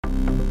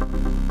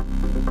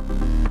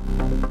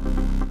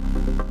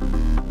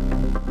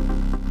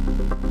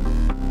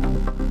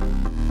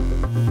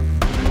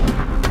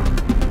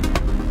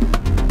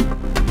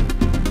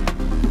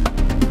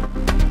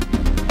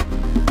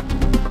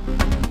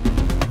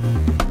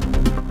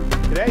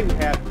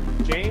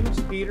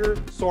Peter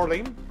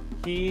Sorling.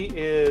 He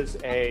is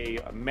a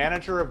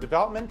manager of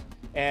development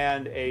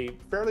and a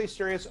fairly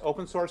serious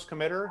open source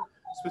committer,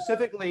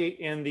 specifically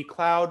in the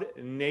cloud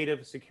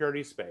native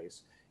security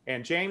space.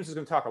 And James is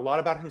going to talk a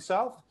lot about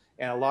himself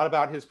and a lot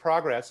about his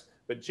progress.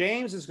 But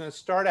James is going to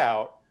start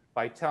out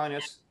by telling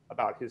us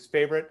about his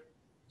favorite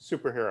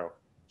superhero.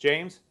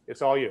 James,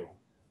 it's all you.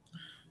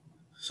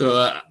 So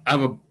I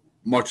have a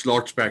martial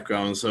arts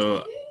background,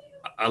 so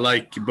I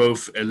like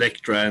both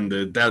Elektra and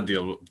the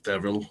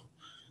Daredevil.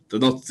 They're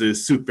not the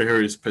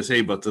superheroes per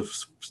se, but they're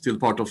still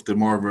part of the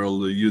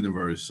Marvel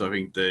universe. So I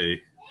think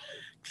they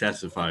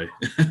classify.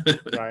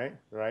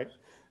 Right.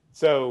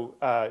 So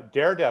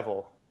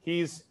Daredevil,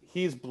 he's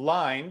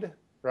blind,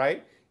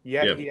 right?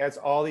 Yet he has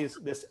all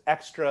this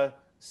extra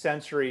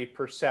sensory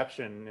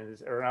perception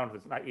around.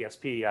 It's not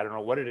ESP, I don't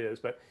know what it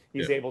is, but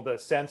he's able to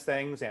sense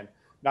things and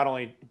not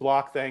only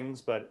block things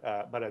but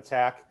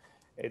attack.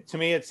 To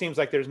me, it seems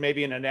like there's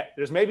maybe an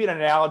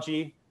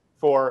analogy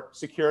for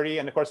security,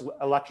 and of course,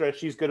 Elektra,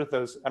 she's good with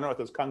those. I don't know what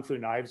those kung fu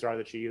knives are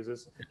that she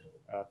uses,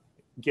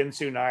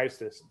 Ginsu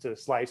knives to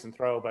slice and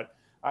throw. But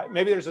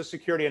maybe there's a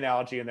security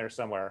analogy in there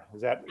somewhere. Is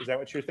that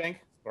what you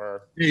think?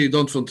 Or you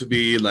don't want to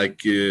be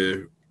like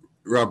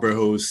rubber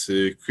hose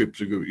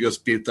crypto.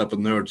 Just beat up a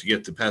nerd to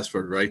get the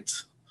password right.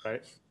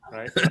 Right.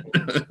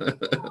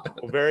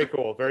 Well, very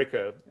cool.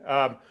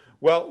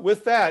 Well,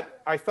 with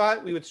that, I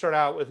thought we would start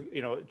out with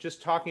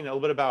just talking a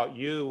little bit about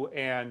you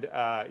and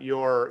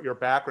your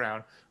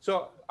background.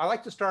 So I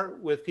like to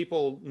start with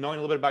people knowing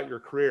a little bit about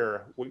your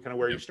career, kind of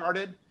where you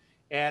started,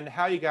 and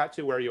how you got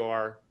to where you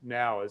are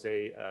now as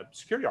a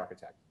security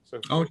architect.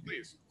 So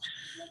please.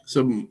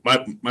 So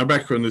my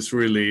background is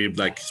really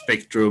like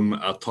Spectrum,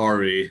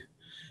 Atari,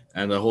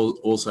 and I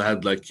also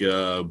had like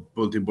a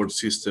bulletin board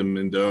system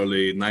in the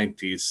early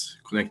 90s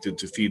connected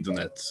to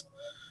FeedNet.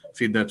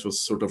 FeedNet was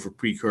sort of a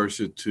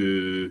precursor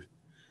to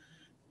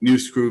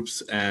news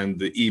groups and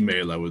the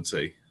email, I would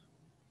say.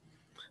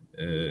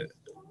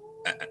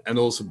 And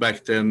also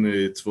back then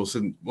it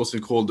wasn't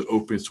called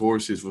open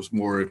source. It was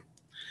more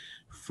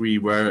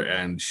freeware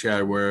and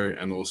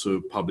shareware and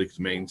also public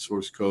domain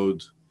source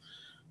code.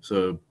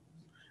 So,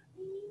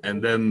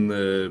 and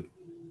then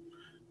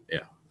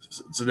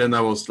so then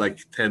I was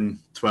like 10,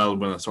 12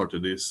 when I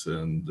started this,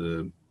 and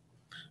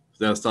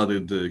then I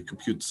studied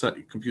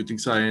computing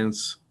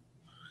science,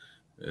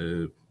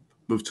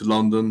 moved to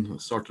London,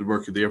 started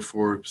working there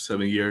for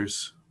 7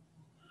 years.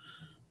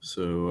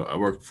 So I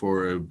worked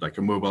for like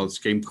a mobile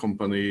game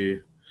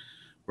company,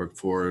 worked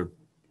for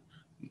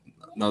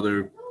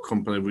another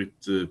company with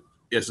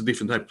so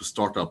different type of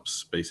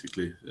startups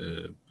basically.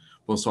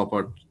 One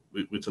startup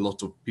with a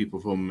lot of people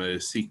from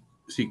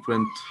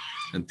Sequent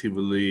and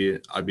Tivoli,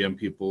 IBM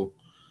people.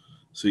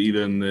 So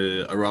even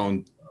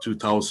around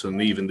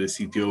 2000, even the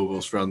CTO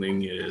was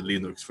running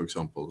Linux, for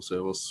example. So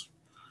it was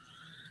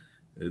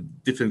a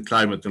different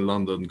climate in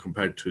London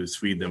compared to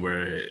Sweden,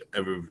 where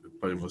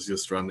everybody was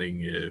just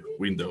running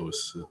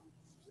Windows.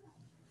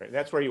 Right.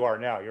 That's where you are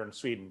now. You're in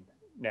Sweden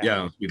now. Yeah,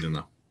 I'm in Sweden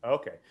now.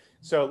 Okay.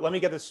 So let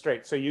me get this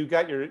straight. So you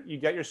got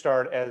your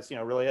start as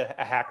really a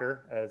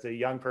hacker as a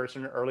young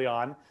person early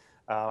on.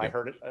 I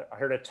heard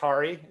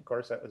Atari. Of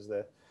course, that was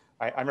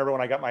I remember when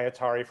I got my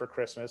Atari for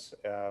Christmas.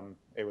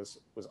 It was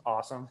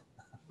awesome.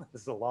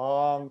 This is a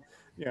long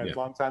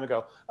time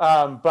ago.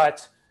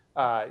 But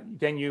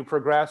then you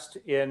progressed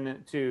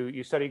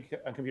you studied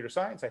computer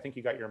science. I think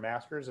you got your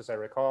master's, as I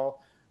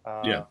recall.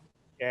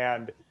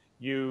 And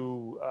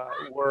you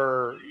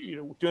were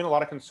doing a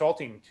lot of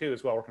consulting too,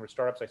 as well, working with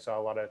startups. I saw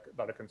a lot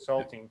of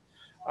consulting.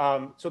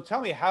 So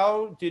tell me,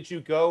 how did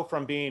you go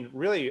from being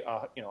really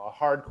a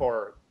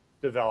hardcore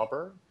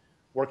developer,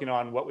 working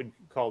on what we'd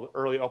call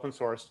early open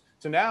source,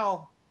 to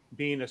now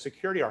being a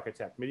security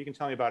architect? Maybe you can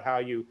tell me about how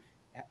you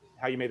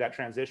made that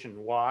transition,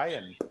 why,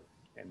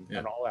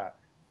 and all that.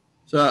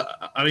 So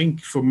I think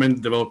for many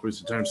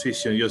developers, the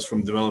transition just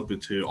from developer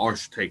to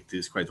architect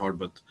is quite hard.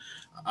 But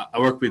I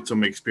work with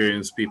some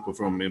experienced people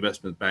from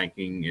investment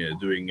banking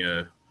doing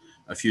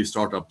a few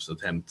startups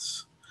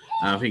attempts.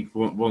 And I think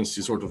once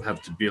you sort of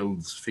have to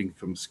build things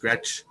from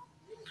scratch,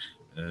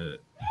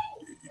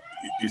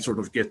 you sort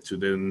of get to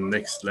the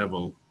next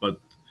level. But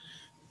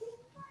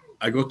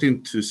I got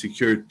into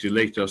security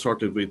later. I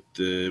started with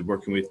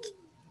working with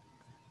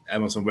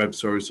Amazon Web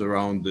Services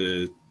around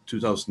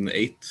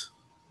 2008.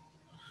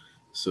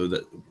 So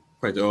that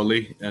quite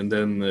early. And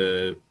then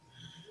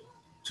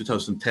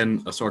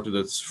 2010, I started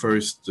as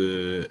first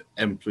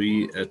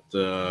employee at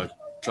a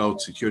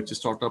cloud security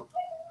startup.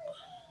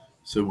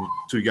 So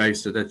two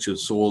guys that actually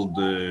sold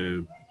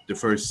the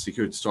first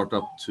security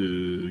startup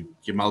to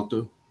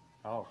Gemalto.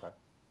 Oh, okay.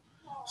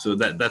 So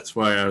that's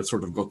why I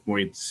sort of got more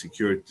into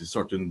security,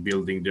 started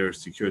building their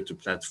security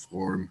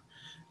platform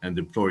and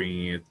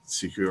deploying it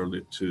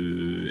securely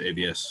to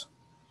AWS.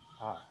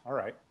 All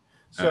right.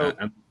 So,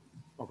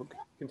 okay.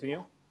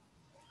 Continue.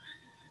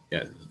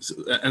 Yeah, so,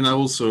 and I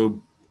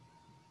also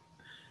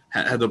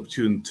had the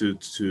opportunity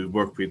to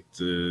work with.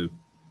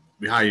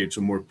 We hired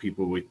some more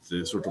people with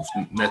sort of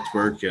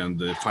network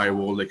and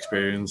firewall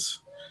experience,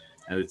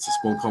 and it's a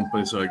small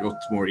company, so I got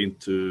more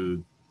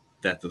into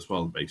that as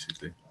well,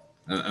 basically,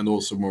 and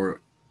also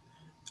more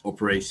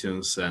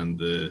operations and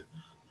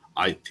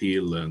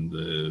ITIL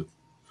and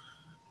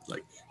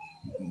like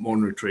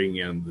monitoring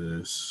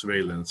and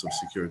surveillance of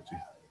security.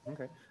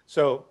 Okay,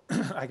 so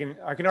I can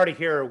already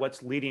hear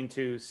what's leading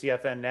to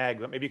CFN NAG,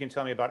 but maybe you can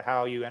tell me about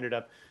how you ended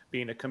up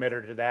being a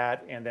committer to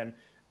that, and then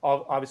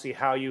obviously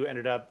how you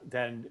ended up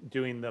then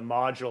doing the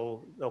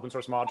module, the open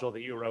source module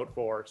that you wrote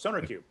for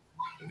SonarQube.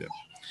 Yeah.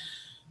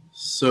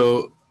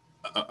 So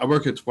I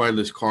work at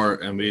Wireless Car,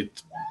 and we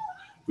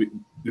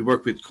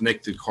work with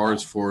connected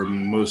cars for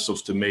most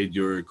of the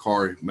major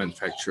car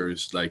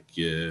manufacturers like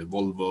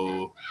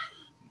Volvo.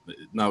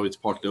 Now it's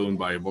partly owned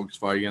by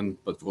Volkswagen,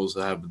 but we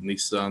also have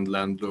Nissan,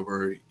 Land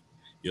Rover,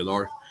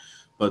 ELR.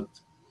 But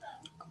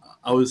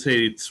I would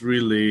say it's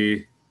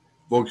really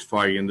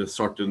Volkswagen that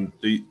started.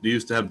 They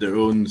used to have their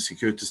own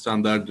security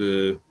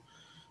standard,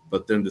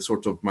 but then they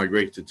sort of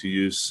migrated to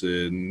use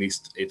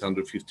NIST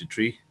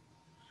 853.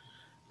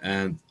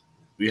 And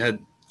we had,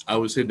 I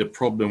would say the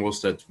problem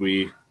was that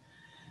we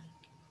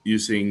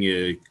using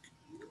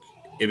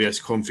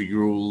AWS config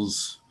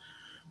rules,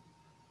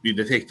 we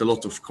detect a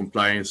lot of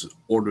compliance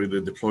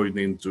already deployed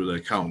into the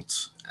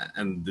account,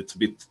 and it's a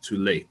bit too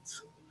late.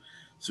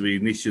 So we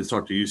initially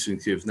started using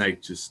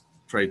CFNAG to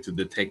try to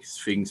detect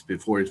things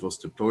before it was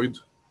deployed.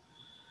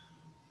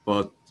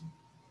 But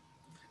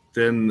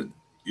then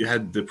you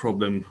had the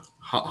problem,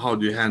 how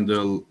do you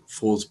handle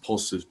false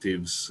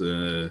positives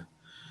and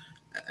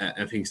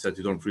things that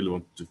you don't really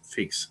want to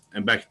fix?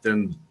 And back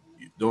then,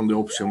 the only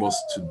option was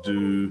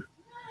to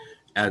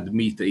add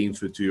meta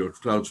info to your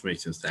cloud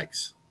formation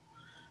stacks.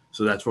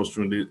 So that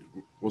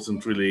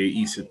wasn't really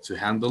easy to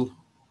handle.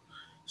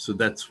 So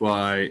that's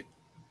why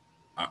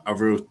I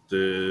wrote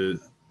the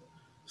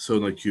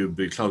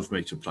SonarQube Cloud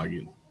Formation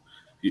plugin,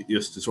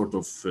 just to sort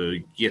of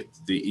get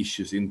the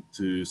issues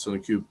into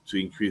SonarQube to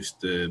increase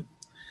the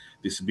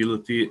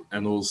visibility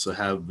and also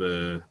have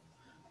an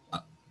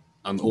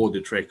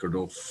audit record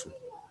of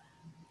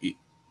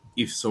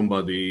if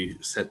somebody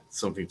set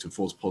something to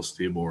false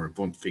positive or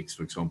won't fix,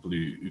 for example,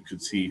 you could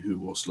see who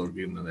was logged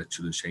in and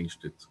actually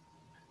changed it.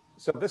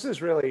 So this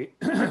is really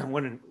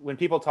when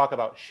people talk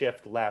about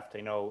shift left,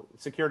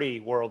 security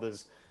world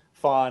is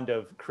fond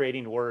of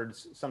creating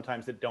words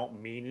sometimes that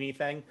don't mean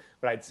anything,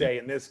 but I'd say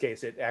in this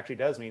case it actually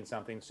does mean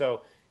something.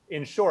 So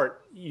in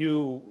short,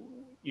 you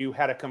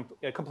had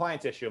a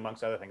compliance issue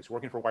amongst other things.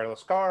 Working for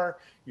Wireless Car,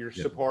 you're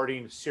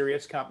supporting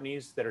serious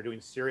companies that are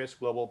doing serious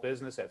global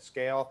business at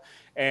scale,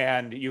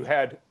 and you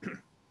had, in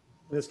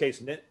this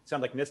case, it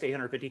sounded like NIST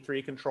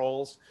 853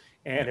 controls,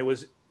 and it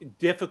was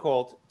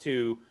difficult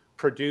to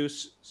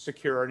produce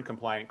secure and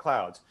compliant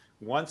clouds.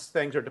 Once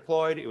things are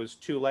deployed, it was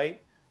too late,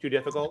 too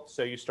difficult.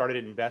 So you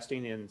started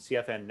investing in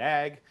CFN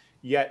NAG,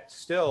 yet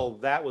still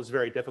that was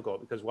very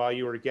difficult because while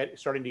you were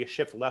starting to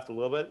shift left a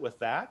little bit with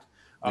that,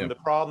 the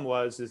problem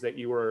is that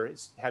you were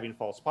having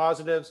false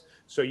positives.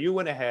 So you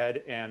went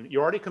ahead and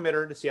you already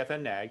committed to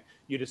CFN NAG.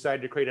 You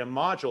decided to create a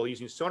module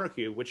using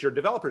SonarQube, which your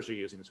developers are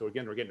using. So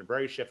again, we're getting a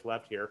very shift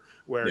left here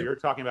where you're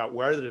talking about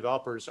where the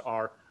developers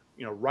are,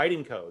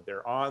 writing code.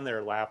 They're on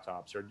their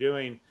laptops. They're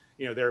doing,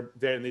 they're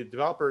the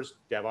developers,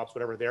 DevOps,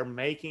 whatever. They're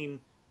making,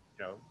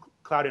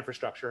 cloud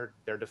infrastructure.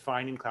 They're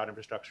defining cloud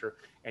infrastructure,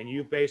 and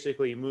you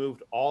basically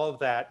moved all of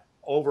that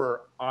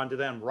over onto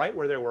them right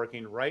where they're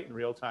working, right in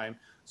real time,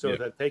 so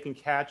that they can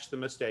catch the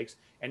mistakes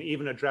and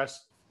even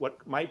address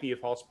what might be a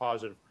false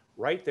positive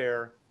right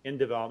there in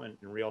development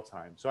in real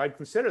time. So I'd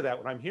consider that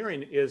what I'm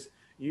hearing is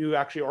you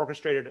actually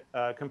orchestrated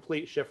a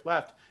complete shift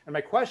left. And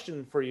my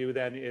question for you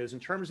then is, in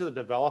terms of the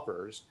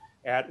developers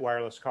at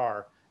Wireless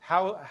Car,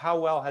 how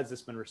well has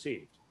this been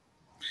received?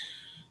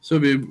 So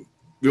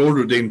we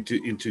already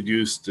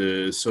introduced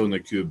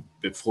SonarQube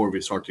before we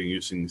started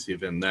using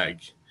CFN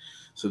NAG.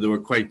 So they were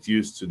quite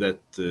used to that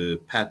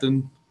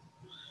pattern.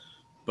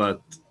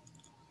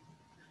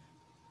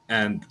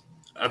 And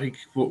I think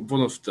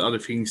one of the other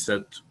things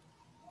that,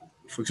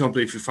 for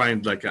example, if you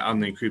find like an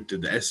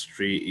unencrypted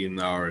S3 in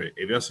our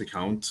AWS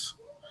account,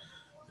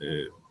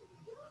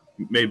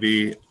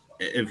 maybe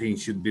everything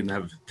should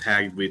have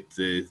tagged with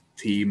the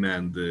team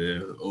and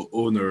the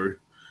owner,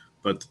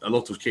 but a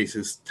lot of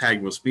cases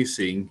tag was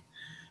missing.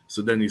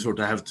 So then you sort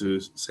of have to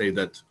say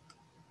that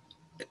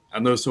I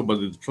know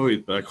somebody deployed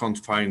it, but I can't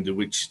find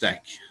which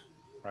stack.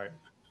 Right.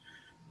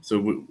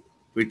 So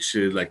which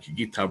like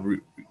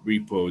GitHub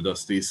repo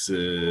does this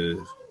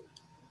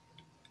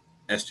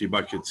S3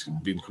 buckets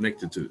been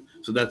connected to?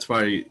 So that's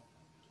why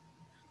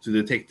to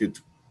detect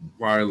it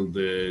while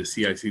the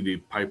CI/CD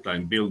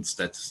pipeline builds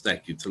that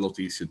stack, it's a lot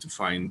easier to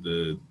find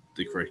the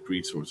correct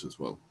resource as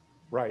well.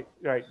 Right.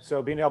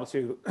 So being able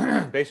to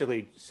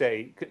basically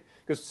say,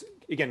 because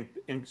again,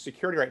 in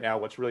security right now,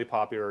 what's really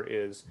popular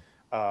is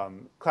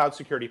cloud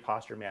security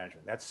posture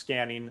management. That's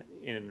scanning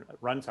in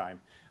runtime,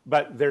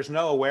 but there's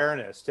no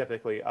awareness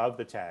typically of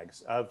the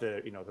tags, of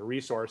the the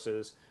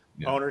resources,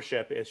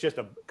 ownership. It's just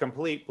a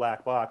complete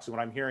black box. And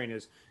what I'm hearing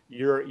is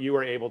you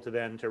were able to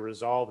then to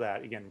resolve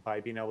that again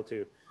by being able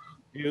to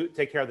you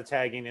take care of the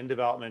tagging in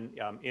development,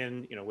 with, I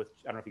don't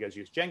know if you guys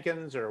use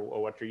Jenkins or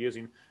what you're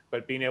using,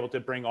 but being able to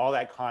bring all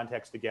that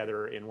context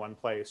together in one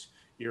place,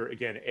 you're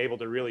again able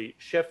to really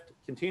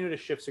continue to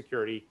shift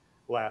security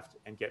left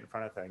and get in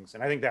front of things.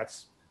 And I think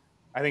that's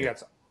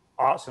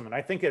awesome. And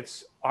I think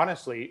it's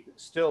honestly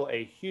still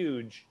a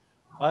huge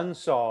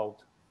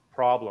unsolved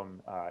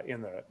problem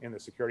in the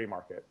security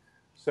market.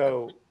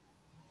 So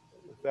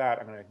with that,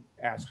 I'm going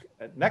to ask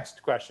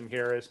next question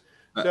here is,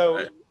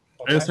 so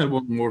I just have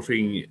one more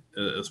thing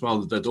as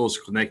well that also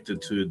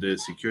connected to the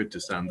security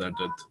standard,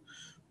 that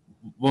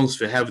once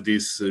we have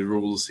these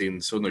rules in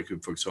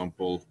SonarQube, for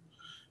example,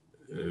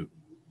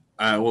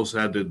 I also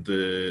added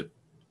the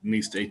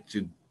NIST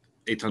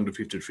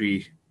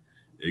 853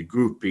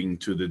 grouping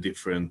to the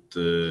different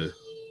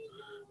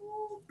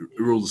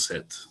rule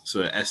set.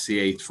 So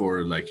SC8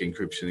 for like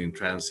encryption in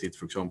transit,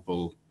 for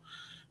example,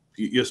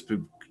 just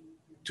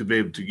to be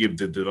able to give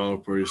the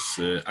developers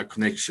a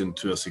connection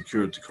to a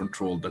security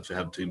control that we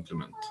have to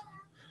implement.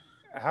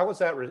 how was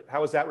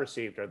that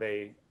received? Are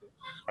they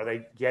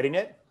getting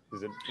it?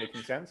 Is it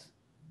making sense?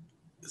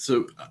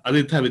 So I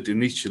didn't have it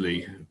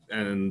initially,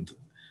 and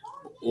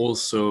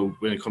also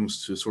when it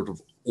comes to sort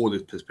of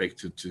audit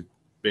perspective, to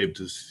be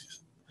able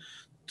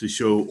to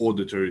show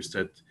auditors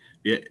that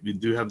we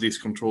do have these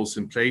controls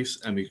in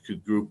place, and we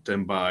could group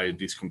them by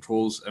these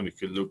controls, and we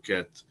could look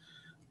at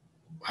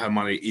how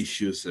many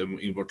issues and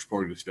in what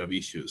progress we have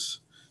issues.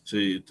 So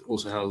it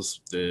also helps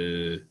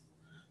to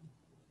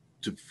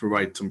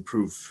provide some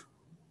proof.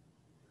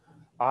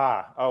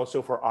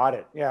 So for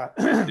audit, yeah,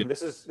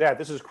 this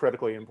is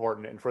critically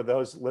important. And for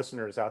those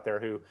listeners out there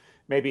who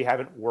maybe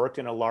haven't worked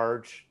in a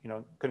large,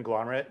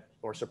 conglomerate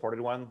or supported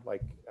one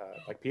like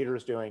Peter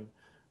is doing,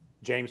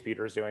 James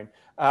Peter is doing,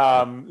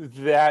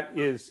 that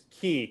is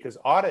key, because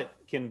audit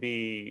can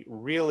be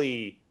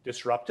really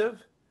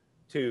disruptive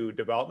to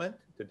development,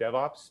 to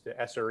DevOps, to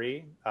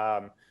SRE.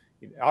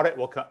 Audit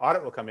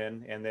will come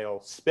in and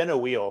they'll spin a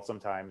wheel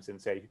sometimes and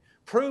say,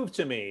 prove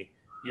to me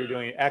you're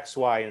doing X,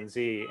 Y, and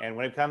Z. And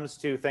when it comes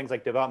to things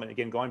like development,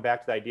 again, going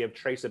back to the idea of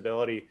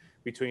traceability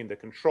between the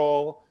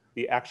control,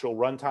 the actual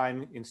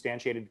runtime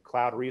instantiated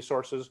cloud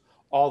resources,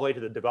 all the way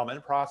to the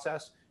development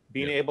process,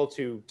 being able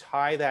to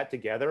tie that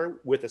together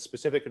with a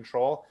specific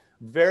control,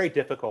 very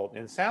difficult.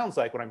 And it sounds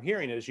like what I'm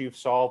hearing is you've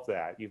solved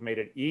that. You've made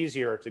it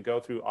easier to go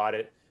through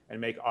audit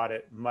and make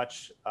audit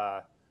much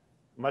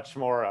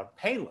more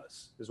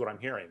painless, is what I'm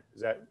hearing.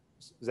 Is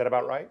that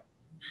about right?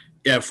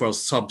 Yeah, for a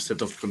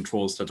subset of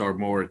controls that are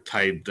more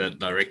tied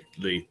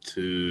directly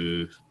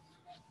to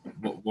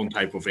one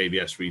type of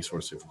AWS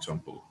resource, for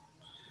example.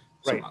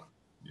 Right.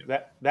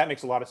 That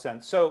makes a lot of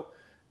sense. So,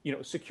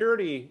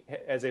 security,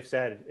 as I've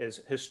said,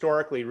 is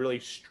historically really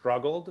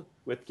struggled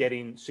with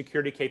getting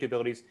security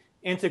capabilities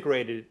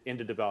integrated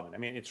into development. I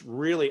mean,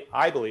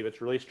 I believe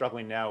it's really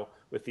struggling now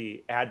with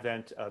the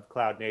advent of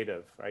cloud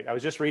native, right? I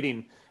was just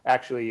reading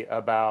actually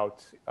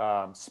about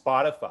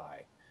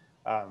Spotify.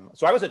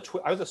 So I was a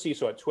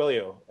CISO at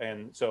Twilio.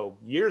 And so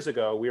years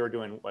ago, we were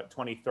doing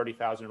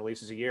 30,000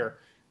 releases a year.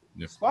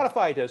 Yeah.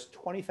 Spotify does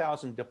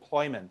 20,000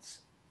 deployments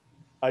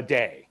a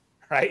day,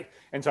 right?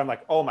 And so I'm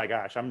like, oh my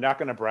gosh, I'm not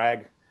going to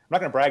brag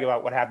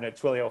about what happened at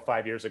Twilio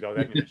 5 years ago.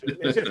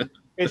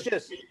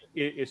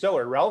 It's so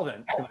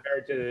irrelevant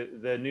compared to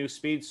the new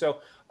speed. So,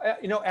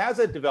 as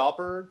a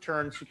developer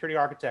turned security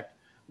architect,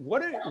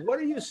 what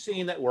are you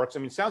seeing that works? I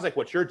mean, it sounds like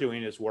what you're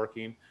doing is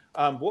working.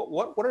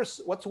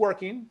 What's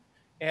working,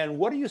 and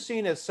what are you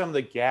seeing as some of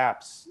the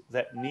gaps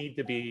that need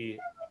to be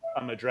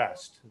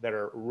addressed, that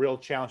are real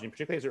challenging,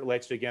 particularly as it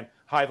relates to, again,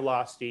 high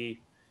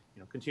velocity,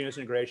 continuous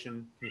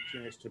integration,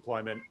 continuous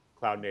deployment,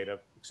 cloud native,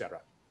 et cetera?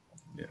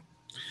 Yeah.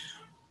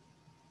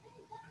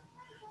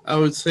 I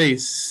would say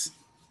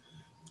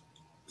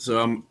so.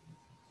 I'm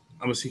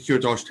a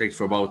security architect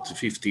for about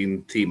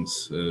 15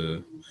 teams,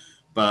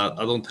 but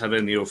I don't have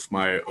any of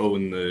my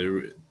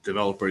own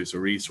developers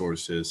or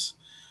resources.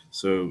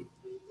 So,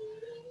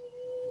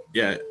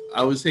 yeah,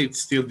 I would say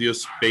it's still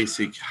just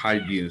basic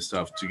hygiene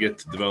stuff to get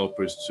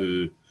developers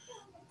to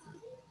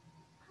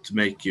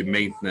make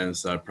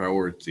maintenance a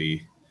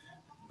priority.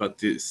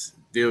 But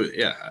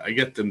I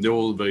get them.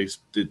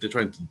 They're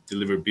trying to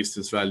deliver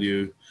business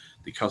value.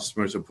 The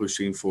customers are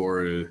pushing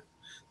for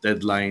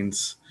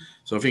deadlines.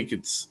 So I think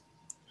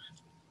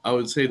I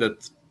would say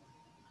that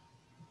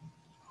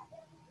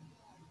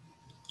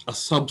a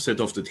subset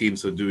of the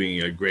teams are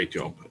doing a great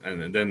job.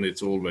 And then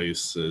it's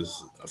always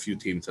a few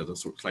teams that are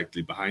sort of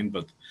slightly behind.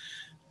 But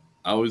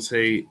I would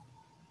say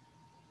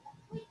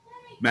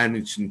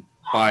managing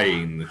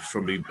buying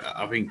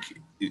I think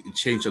it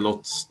changed a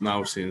lot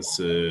now since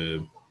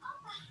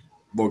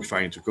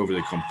Borgfire took over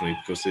the company,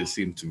 because they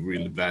seem to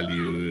really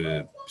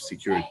value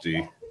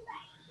security.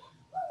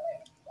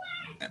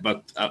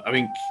 But I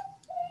think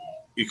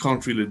you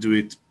can't really do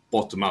it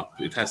bottom up.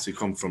 It has to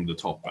come from the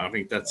top. I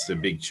think that's the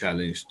big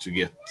challenge, to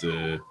get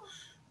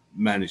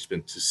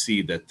management to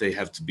see that they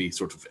have to be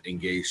sort of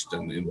engaged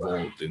and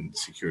involved in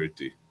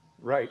security.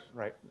 Right.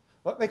 Well,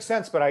 that makes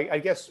sense. But I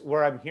guess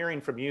where I'm hearing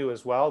from you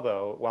as well,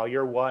 though, while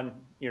you're one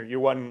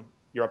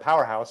you're a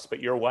powerhouse, but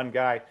you're one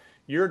guy.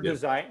 You're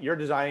Yeah. you're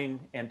designing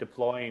and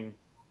deploying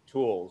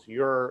tools.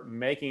 You're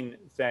making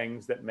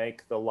things that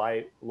make the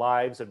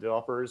lives of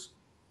developers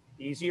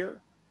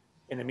easier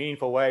in a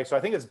meaningful way. So I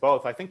think it's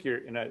both. I think you're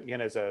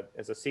again, as a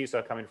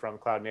CISO coming from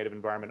cloud native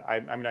environment. I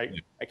mean, Yeah.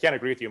 I can't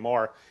agree with you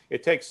more.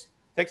 It takes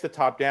the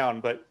top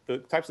down, but the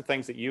types of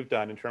things that you've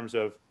done in terms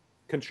of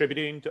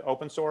contributing to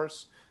open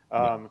source,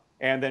 Yeah.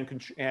 and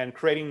then and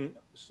creating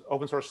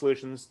open source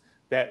solutions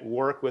that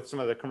work with some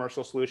of the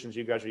commercial solutions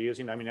you guys are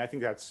using. I mean, I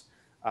think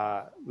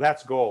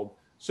that's gold.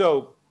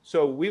 So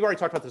we've already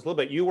talked about this a little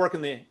bit. You work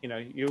in the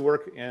you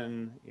work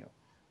in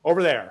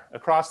over there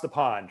across the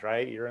pond,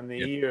 right? You're in the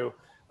Yeah. EU.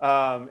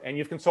 And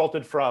you've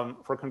consulted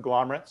for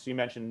conglomerates. You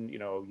mentioned,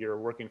 you're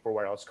working for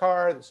Wireless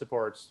Car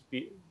that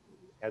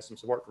has some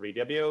support for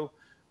VW,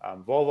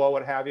 Volvo,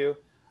 what have you.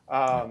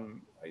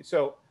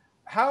 So,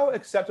 how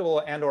acceptable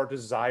and/or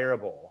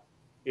desirable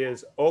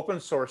is open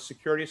source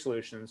security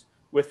solutions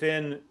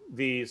within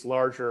these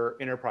larger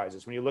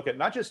enterprises? When you look at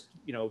not just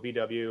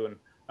VW and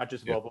not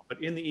just Yeah. Volvo,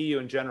 but in the EU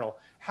in general,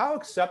 how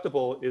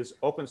acceptable is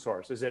open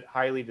source? Is it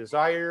highly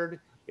desired?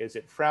 Is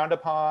it frowned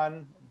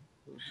upon?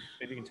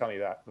 Maybe you can tell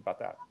me about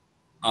that.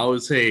 I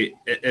would say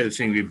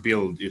everything we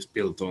build is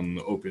built on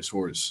open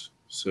source.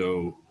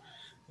 So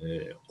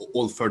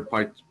all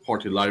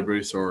third-party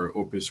libraries are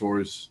open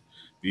source.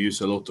 We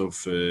use a lot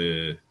of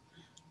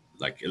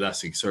like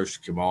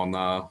Elasticsearch,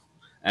 Kibana,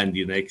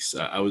 Nginx.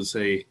 I would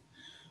say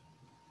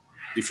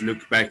if you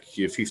look back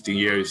 15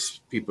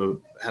 years,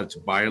 people had to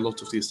buy a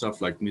lot of this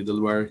stuff like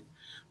middleware.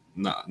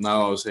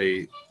 Now I would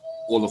say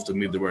all of the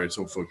middleware is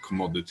offered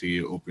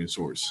commodity open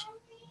source.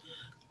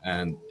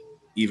 And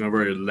even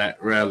very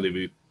rarely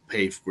we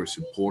pay for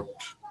support.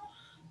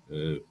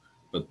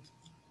 But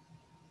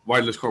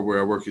Wireless Car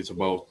where I work is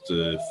about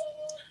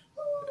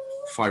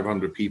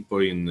 500 people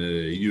in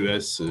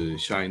US,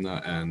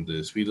 China,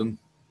 and Sweden.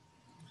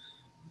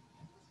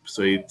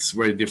 So it's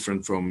very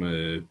different from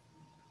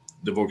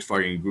the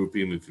Volkswagen Group.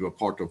 Even if you're a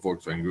part of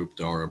Volkswagen Group,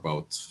 there are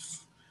about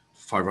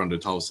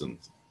 500,000.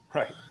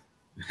 Right.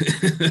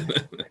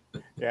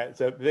 Yeah,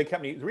 it's a big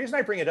company. The reason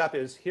I bring it up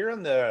is here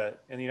in the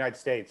United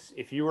States,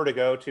 if you were to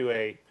go to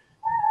a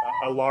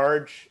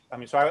large, I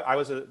mean, so I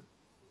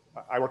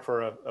worked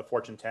for a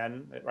Fortune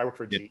 10. I worked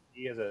for Yeah.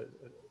 GE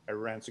I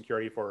ran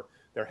security for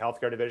their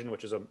healthcare division,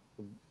 which is a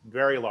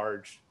very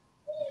large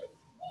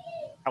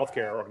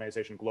healthcare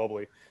organization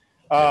globally.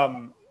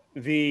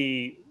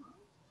 The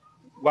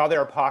While there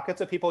are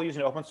pockets of people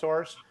using open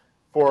source,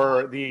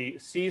 for the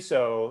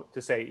CISO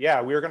to say,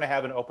 yeah, we're going to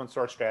have an open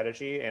source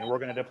strategy and we're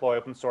going to deploy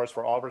open source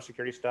for all of our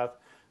security stuff,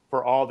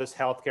 for all this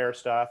healthcare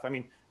stuff. I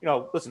mean,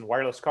 listen,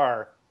 Wireless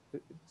Car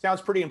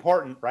sounds pretty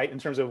important, right? In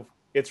terms of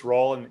its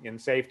role in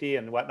safety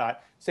and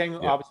whatnot. Same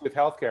Yeah. obviously with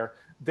healthcare.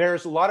 There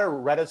has been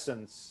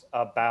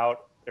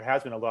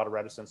a lot of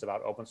reticence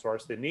about open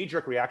source. The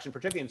knee-jerk reaction,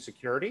 particularly in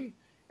security,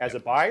 as a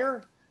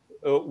buyer,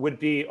 would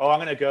be, oh,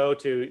 I'll go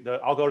to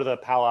the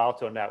Palo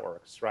Alto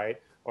networks, right?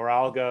 Or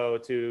I'll go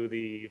to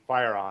the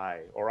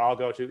FireEye, or I'll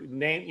go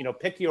to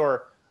pick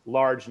your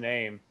large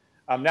name.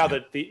 Now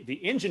that the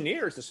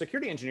engineers, the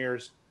security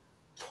engineers,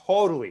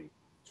 totally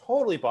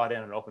bought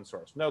in on open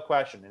source, no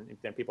question,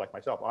 and people like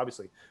myself,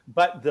 obviously.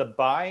 But the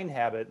buying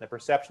habit and the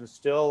perception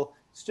still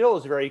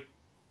is very,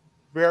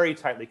 very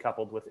tightly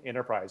coupled with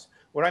enterprise.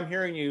 What I'm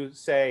hearing you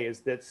say is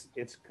that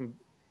it's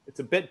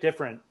a bit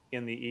different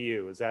in the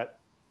EU. Is that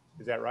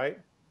right?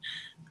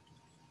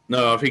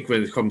 No, I think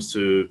when it comes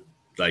to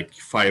like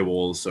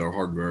firewalls or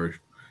hardware,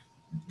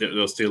 there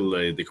are still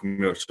the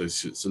commercial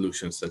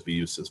solutions that we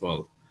use as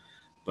well.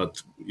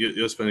 But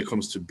just when it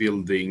comes to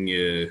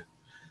building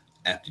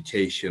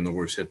application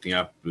or setting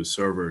up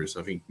servers,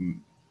 I think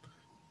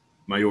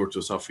majority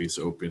of stuff is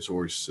open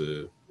source.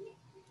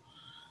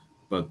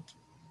 But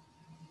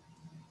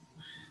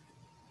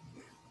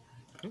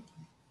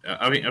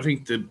I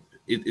think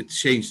it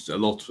changed a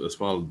lot as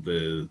well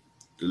the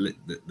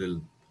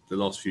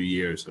last few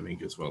years, I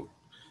think, as well.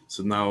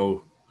 So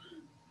now,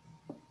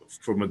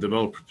 from a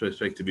developer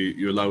perspective,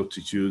 you're allowed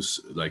to choose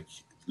like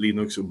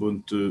Linux,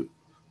 Ubuntu,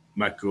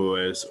 Mac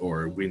OS,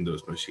 or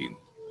Windows machine.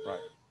 Right.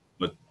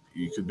 But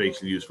you could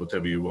basically use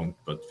whatever you want,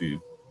 but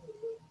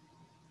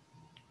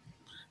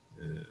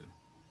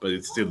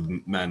it's still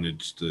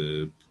managed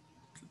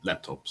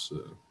laptops.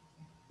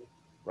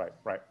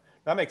 Right.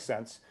 That makes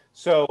sense.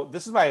 So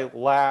this is my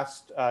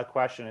last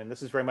question, and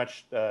this is very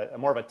much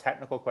more of a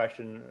technical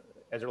question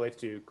as it relates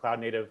to cloud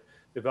native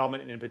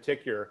development in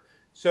particular.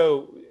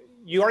 So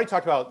you already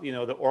talked about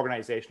the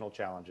organizational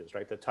challenges,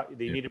 right?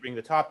 You need to bring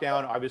the top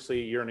down.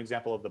 Obviously, you're an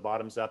example of the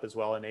bottoms up as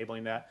well,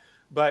 enabling that.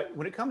 But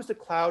when it comes to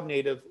cloud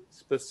native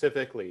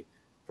specifically,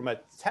 from a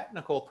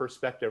technical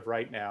perspective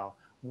right now,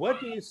 what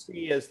do you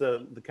see as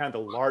the kind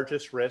of the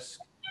largest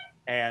risk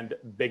and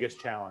biggest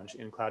challenge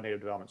in cloud native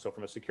development? So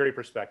from a security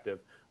perspective,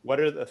 what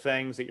are the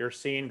things that you're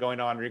seeing going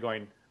on where you're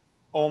going,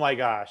 oh my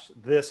gosh,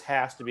 this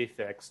has to be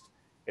fixed?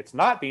 It's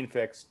not being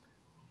fixed,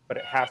 but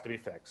it has to be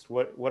fixed.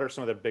 What are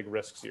some of the big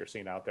risks that you're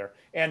seeing out there?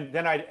 And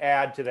then I'd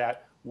add to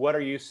that, what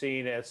are you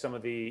seeing as some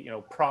of the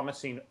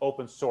promising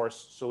open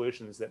source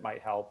solutions that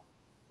might help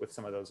with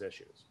some of those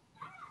issues?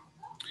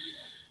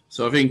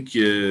 So I think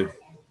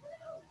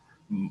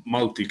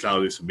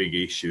multi-cloud is a big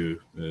issue.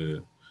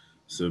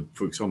 So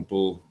for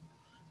example,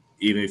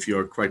 even if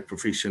you're quite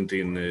proficient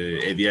in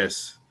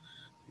AWS,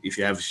 if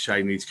you have a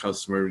Chinese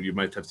customer, you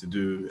might have to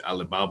do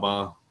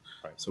Alibaba.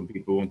 Right. Some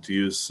people want to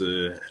use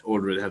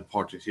already had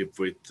partnership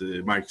with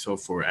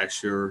Microsoft or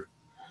Azure,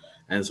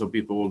 and some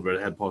people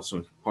already had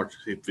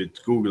partnership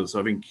with Google.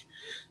 So I think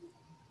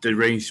the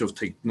range of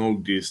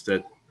technologies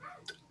that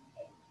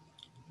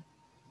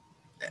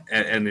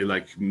any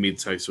like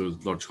mid-sized or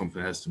large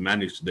company has to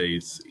manage today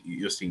is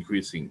just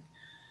increasing.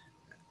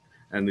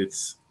 And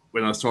it's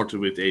when I started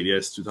with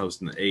AWS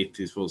 2008,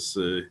 it was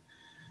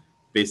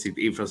basic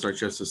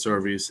infrastructure as a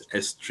service,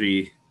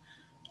 S3,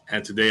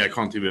 and today I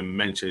can't even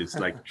mention it's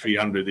like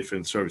 300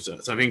 different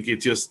services. I think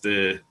it's just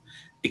the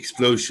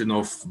explosion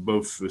of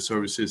both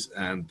services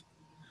and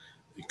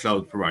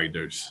cloud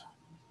providers.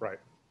 Right.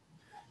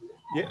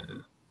 Yeah.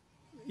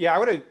 Yeah, I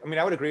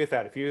would agree with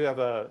that. If you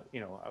have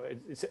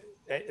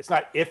it's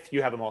not if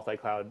you have a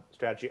multi-cloud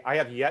strategy. I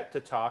have yet to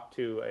talk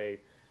to a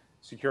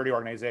security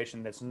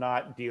organization that's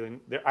not dealing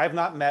there. I have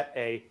not met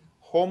a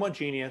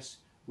homogeneous,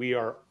 we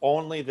are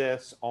only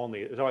this,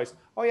 only. There's always,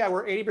 oh yeah,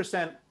 we're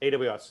 80%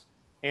 AWS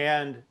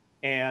and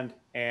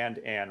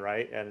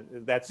right.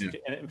 And that's, and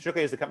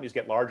particularly as the companies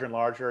get larger and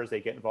larger, as they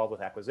get involved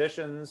with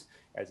acquisitions,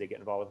 as they get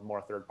involved with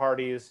more third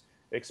parties,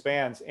 it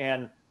expands.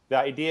 And the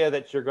idea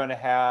that you're going to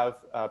have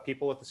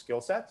people with the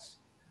skill sets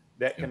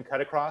that can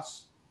cut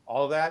across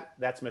all of that,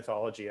 that's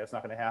mythology. That's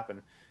not going to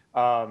happen.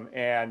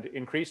 And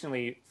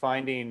increasingly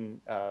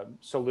finding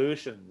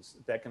solutions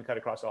that can cut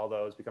across all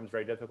those becomes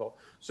very difficult.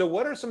 So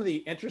what are some of the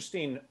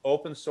interesting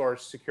open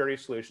source security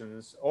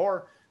solutions,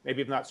 or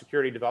maybe if not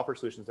security developer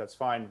solutions, that's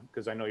fine,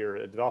 because I know you're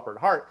a developer at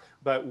heart,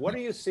 but what are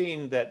you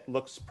seeing that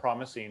looks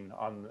promising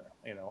on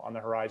the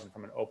horizon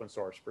from an open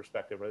source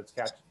perspective, or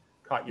that's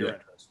caught your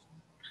interest?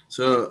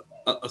 So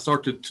I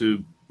started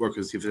to work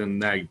with CFN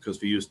NAG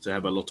because we used to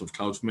have a lot of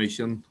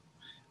CloudFormation,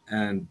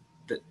 and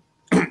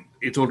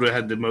it already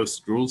had the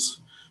most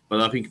rules.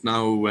 But I think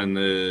now when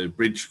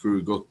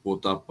Bridgecrew got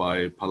bought up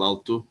by Palo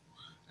Alto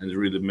and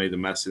really made a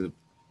massive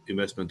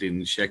investment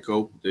in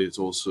Checkov, there's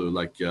also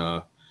like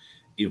a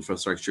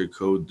infrastructure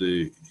code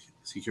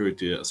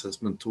security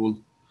assessment tool.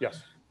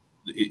 Yes.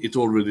 It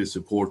already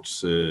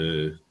supports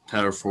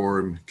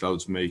Terraform,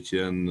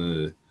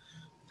 CloudFormation,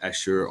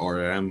 Azure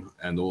RM,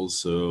 and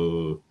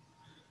also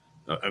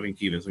I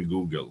think even some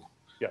Google.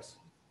 Yes.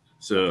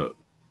 So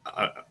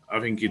I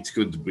think it's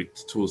good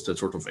with tools that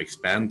sort of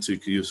expand, so you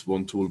can use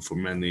one tool for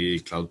many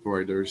cloud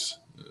providers.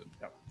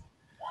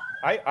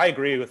 I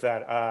agree with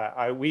that.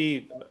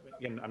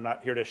 I'm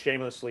not here to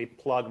shamelessly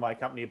plug my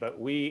company, but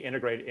we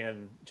integrate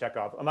in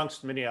Checkov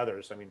amongst many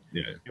others. I mean,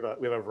 we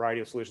have a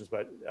variety of solutions,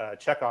 but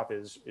Checkov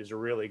is a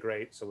really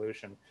great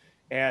solution.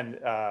 And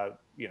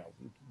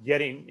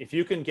if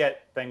you can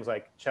get things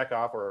like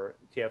Checkov or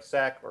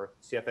TFSec or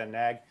CFN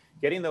NAG,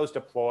 getting those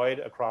deployed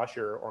across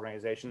your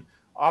organization,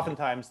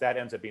 oftentimes that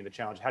ends up being the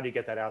challenge. How do you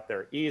get that out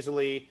there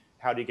easily?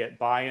 How do you get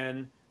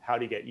buy-in? How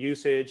do you get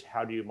usage?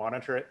 How do you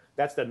monitor it?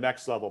 That's the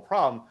next level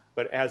problem.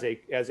 But as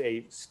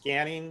a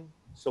scanning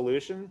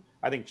solution,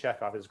 I think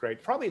Checkov is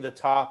great. Probably the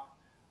top.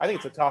 I think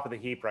it's the top of the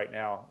heap right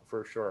now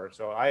for sure.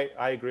 So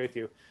I agree with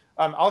you.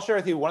 I'll share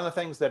with you one of the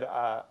things that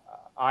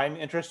I'm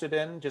interested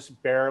in,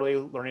 just barely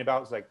learning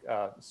about, is like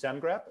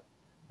SemGrep.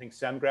 I think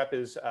SemGrep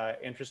is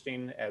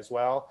interesting as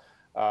well.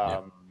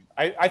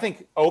 I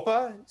think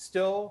OPA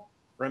still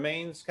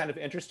remains kind of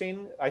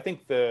interesting. I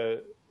think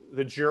the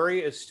jury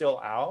is still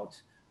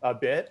out a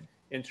bit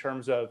in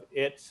terms of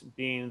it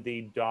being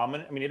the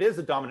dominant. I mean, it is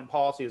the dominant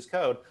policy as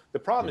code. The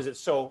problem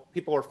is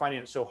people are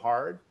finding it so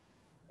hard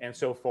and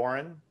so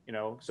foreign.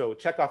 So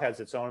Checkov has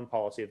its own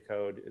policy of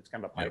code. It's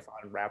kind of a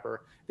Python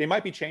wrapper. They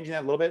might be changing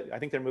that a little bit. I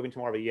think they're moving to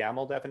more of a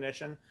YAML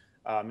definition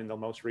in the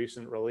most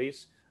recent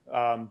release.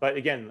 But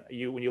again,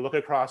 when you look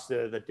across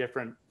the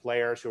different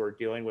players who are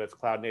dealing with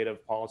cloud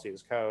native policy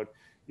as code,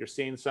 you're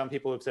seeing some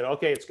people have said,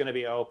 okay, it's going to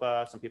be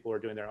OPA. Some people are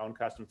doing their own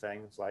custom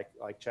things like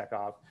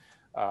Checkov.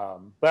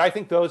 But I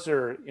think those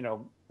are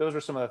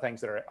some of the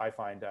things that I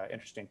find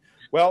interesting.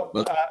 Well,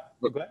 go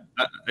ahead.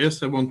 I just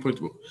have one point.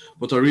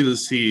 What I really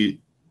see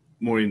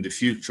more in the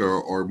future,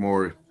 or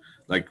more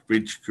like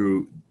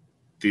Bridgecrew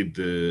did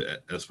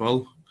as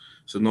well.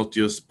 So not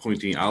just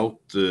pointing out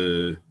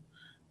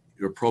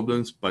your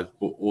problems, but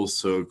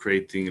also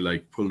creating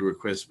like pull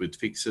requests with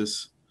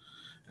fixes.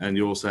 And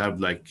you also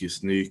have like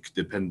Snyk,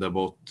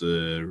 Dependabot,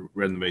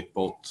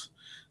 RenovateBot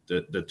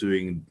that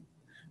doing,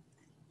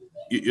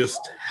 it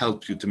just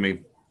help you to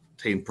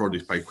maintain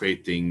projects by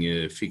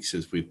creating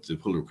fixes with the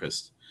pull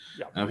request.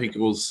 And I think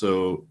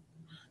also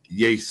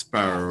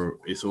JSparrow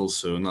is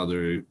also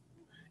another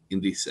in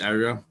this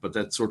area, but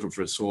that sort of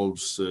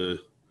resolves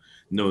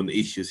known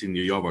issues in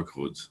your Java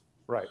code.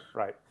 Right.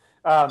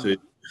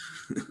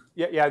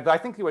 Yeah. I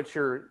think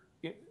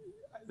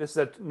this is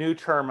a new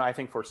term, I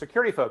think, for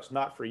security folks,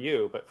 not for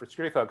you, but for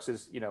security folks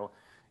is,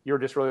 you're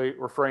just really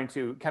referring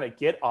to kind of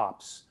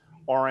GitOps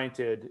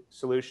oriented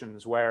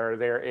solutions where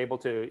they're able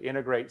to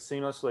integrate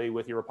seamlessly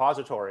with your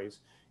repositories.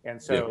 And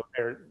so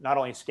they're not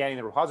only scanning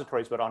the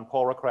repositories, but on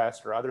pull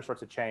requests or other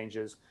sorts of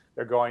changes,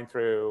 they're going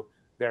through,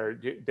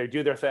 they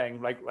do their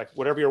thing, like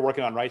whatever you're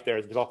working on right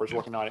there, the developer's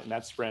working on it in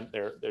that sprint,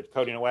 they're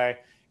coding away.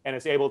 And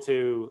it's able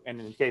to, and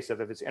in the case of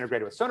if it's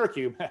integrated with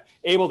SonarQube,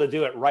 able to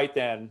do it right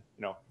then,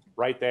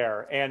 right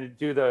there, and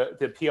do the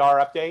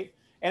PR update.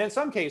 And in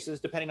some cases,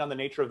 depending on the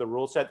nature of the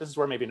rule set, this is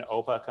where maybe an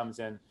OPA comes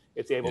in.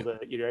 It's able to,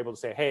 you're able to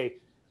say, hey,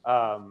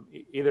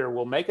 either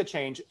we'll make a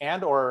change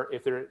and or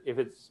if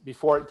it's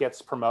before it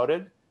gets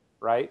promoted,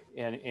 right,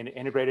 in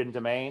integrated in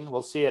domain,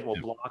 we'll see it,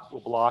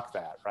 we'll block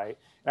that, right?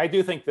 And I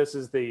do think this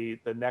is the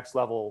next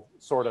level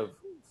sort of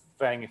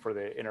thing for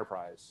the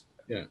enterprise.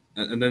 Yeah,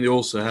 and then you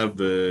also have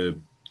the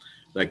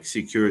like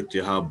Security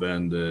Hub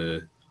and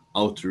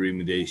auto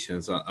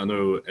remediations. I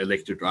know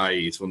Electric Eye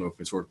is one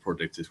open source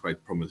project is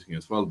quite promising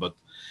as well, but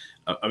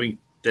I mean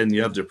then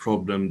you have the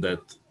problem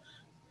that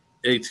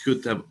it's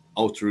good to have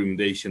auto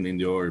remediation in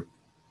your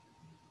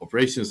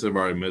operations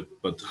environment,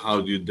 but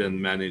how do you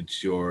then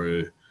manage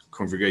your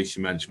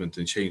configuration management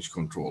and change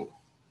control?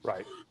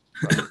 Right.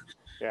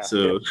 Yeah.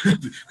 So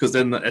because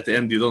then at the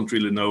end you don't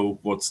really know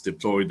what's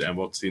deployed and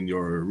what's in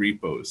your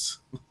repos.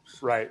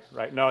 Right.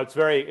 No, it's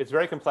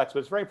very complex, but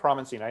it's very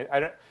promising.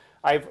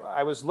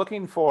 I was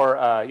looking for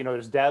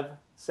there's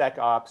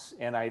DevSecOps,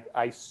 and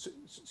I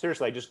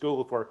seriously I just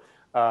Googled for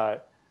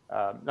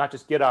not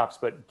just GitOps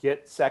but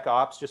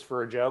GitSecOps just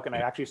for a joke, and I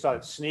actually saw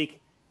that Snyk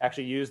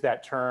actually used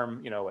that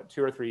term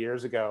 2 or 3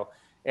 years ago.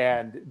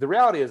 And the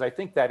reality is, I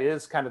think that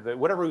is kind of the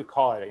whatever we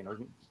call it.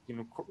 You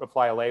can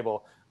apply a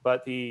label,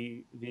 but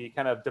the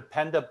kind of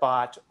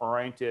Dependabot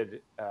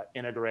oriented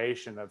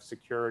integration of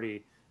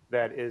security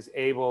that is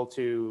able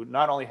to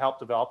not only help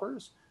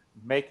developers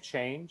make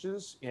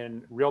changes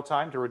in real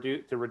time to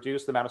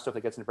reduce the amount of stuff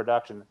that gets into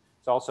production.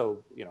 It's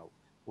also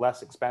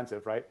less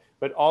expensive, right?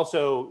 But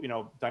also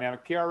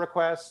dynamic PR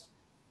requests,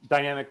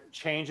 dynamic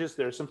changes.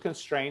 There's some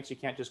constraints. You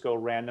can't just go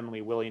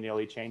randomly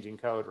willy-nilly changing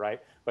code,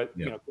 right? But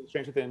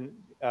constraints within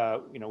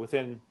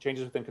within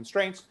changes within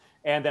constraints,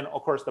 and then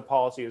of course the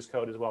policy as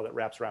code as well that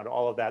wraps around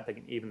all of that. They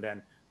can even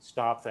then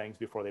stop things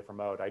before they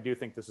promote. I do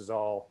think this is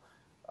all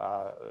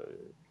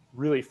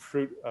really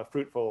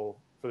fruitful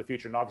for the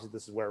future, and obviously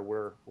this is where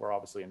we're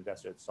obviously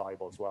invested at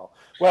Soluble as well.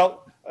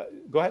 Well,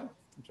 go ahead.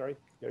 I'm sorry,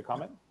 you had a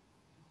comment?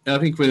 I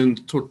think when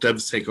taught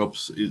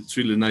DevSecOps, it's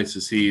really nice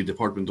to see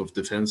Department of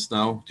Defense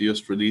now. They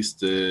just released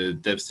the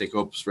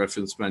DevSecOps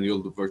reference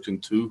manual version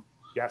 2.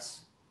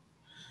 Yes.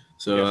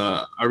 So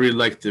I really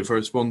liked the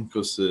first one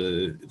because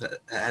it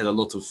had a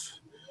lot of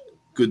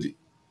good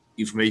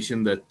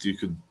information that you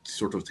could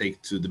sort of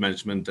take to the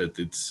management, that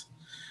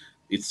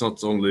it's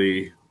not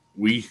only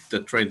we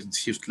that trying to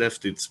shift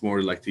left, it's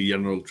more like the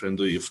general trend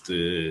of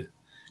the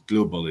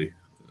globally.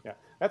 Yeah,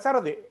 that's out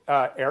of the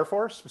Air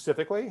Force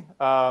specifically.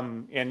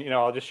 And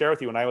I'll just share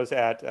with you, when I was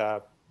at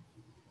a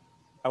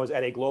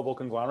global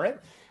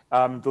conglomerate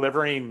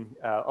delivering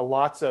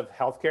lots of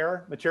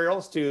healthcare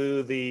materials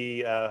to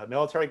the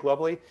military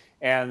globally,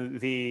 and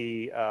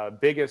the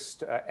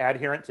biggest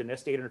adherent to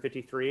NIST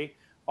 853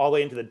 all the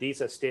way into the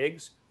DISA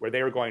STIGs, where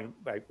they were going,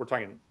 like, we're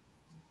talking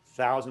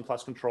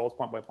 1,000+ controls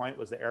point by point,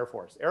 was the Air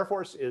Force. Air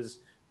Force is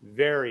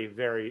very,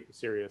 very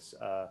serious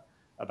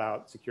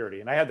about security.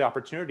 And I had the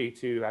opportunity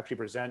to actually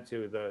present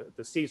to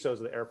the CISOs of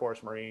the Air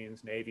Force,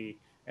 Marines, Navy,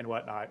 and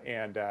whatnot.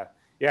 And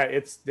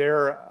it's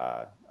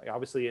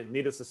obviously,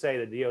 needless to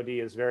say, the DoD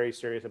is very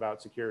serious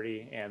about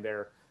security, and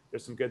there's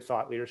some good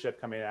thought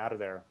leadership coming out of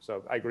there.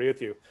 So I agree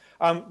with you.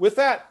 With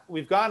that,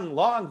 we've gone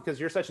long because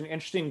you're such an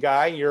interesting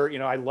guy.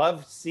 I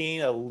love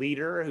seeing a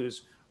leader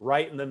who's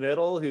right in the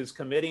middle, who's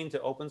committing to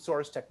open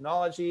source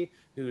technology,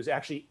 who's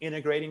actually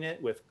integrating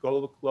it with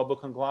global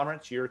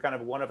conglomerates. You're kind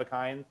of one of a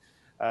kind,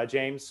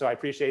 James, so I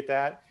appreciate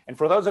that. And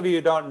for those of you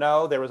who don't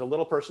know, there was a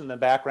little person in the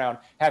background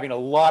having a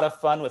lot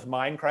of fun with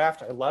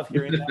Minecraft. I love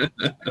hearing that.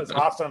 That was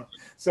awesome.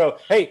 So,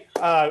 hey,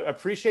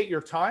 appreciate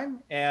your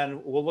time,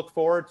 and we'll look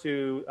forward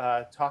to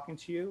talking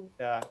to you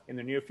in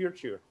the near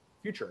future.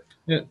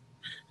 Yeah,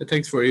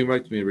 thanks for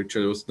inviting me,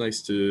 Richard. It was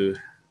nice to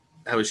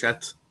have a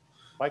chat.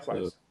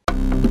 Likewise. So,